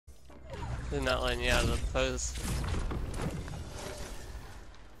They're not letting you out of the pose.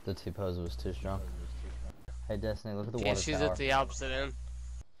 The T-pose was too strong. Hey Destiny, look at the Yeah, water she's tower. at the opposite end.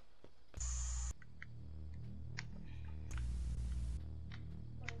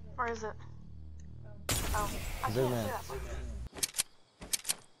 Where is it? Oh, I Zoom can't in. see that.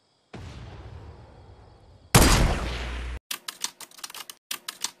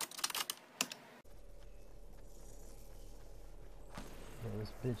 Yeah,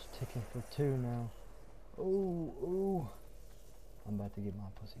 this bitch ticking for 2 now. Ooh, ooh. I'm about to get my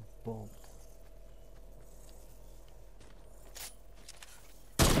pussy bumped.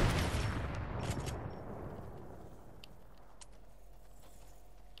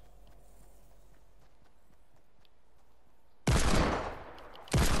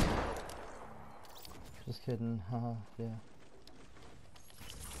 Just kidding, haha, yeah.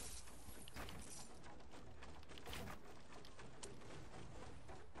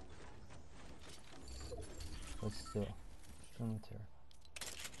 But still, extremely terrible.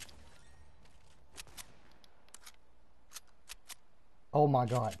 Oh my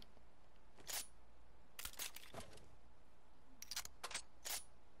god.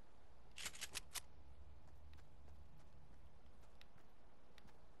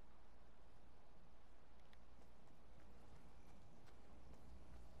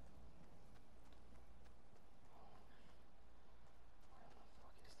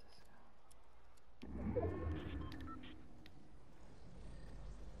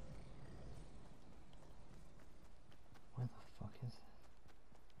 Where the fuck is this?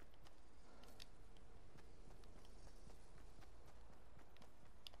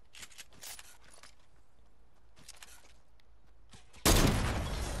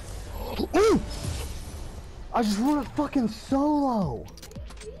 Ooh! I just won a fucking solo!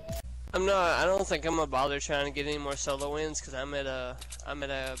 I don't think I'm gonna bother trying to get any more solo wins because I'm at a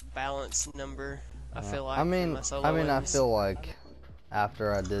balanced number. I feel like I mean, for my solo I wins. feel like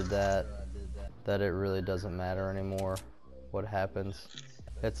after I did that it really doesn't matter anymore what happens.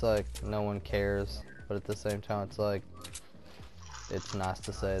 It's like no one cares, but at the same time it's like it's nice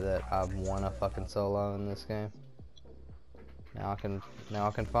to say that I've won a fucking solo in this game. Now I can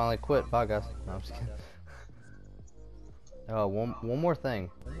finally quit. Bye guys. No, I'm just kidding. Oh, one more thing.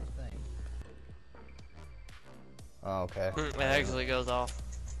 Oh, okay. It actually goes off.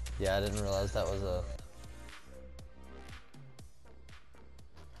 Yeah, I didn't realize that was a...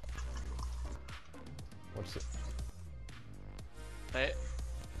 What's it? Hey.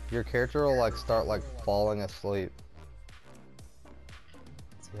 Your character will like start like falling asleep.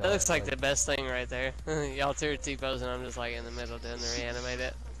 That looks like the best thing right there. Y'all two are T-posing, I'm just like in the middle doing the reanimate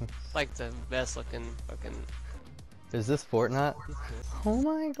it. Like the best looking fucking... Is this Fortnite? Oh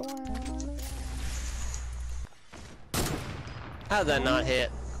my god. How'd that not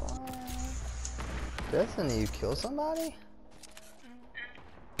hit? Destiny, you kill somebody?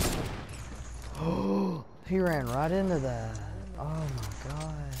 Oh, he ran right into that. Oh my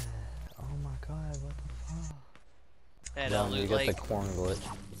god. Oh my god, what the fuck? At John, you Loot got Lake. the corn glitch.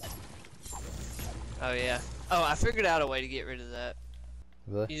 Oh yeah. Oh, I figured out a way to get rid of that.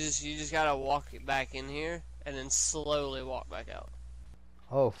 Really? You just gotta walk it back in here and then slowly walk back out.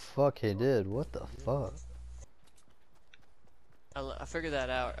 Oh fuck, he did. What the fuck? I figured that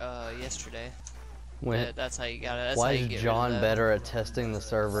out yesterday. When, That's how you got it. That's why how you is get John rid of that. better at testing the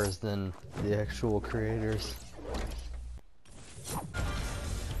servers than the actual creators?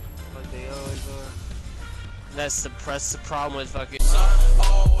 Like they always are. That's the problem with fucking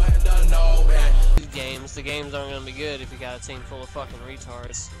games. The games aren't gonna be good if you got a team full of fucking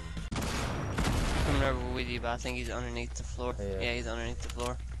retards. I'm never with you, but I think he's underneath the floor. Yeah, he's underneath the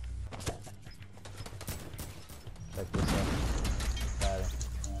floor. Check this out. Got it.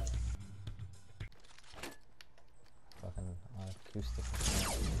 Fucking acoustic.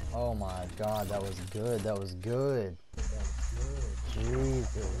 Oh my god, that was good. That was good.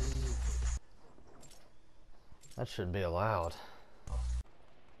 Jesus. That shouldn't be allowed.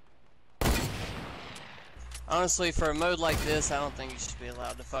 Honestly, for a mode like this, I don't think you should be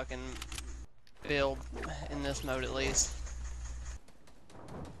allowed to fucking build in this mode at least.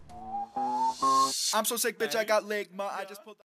 I'm so sick, bitch, I got leg, I just pulled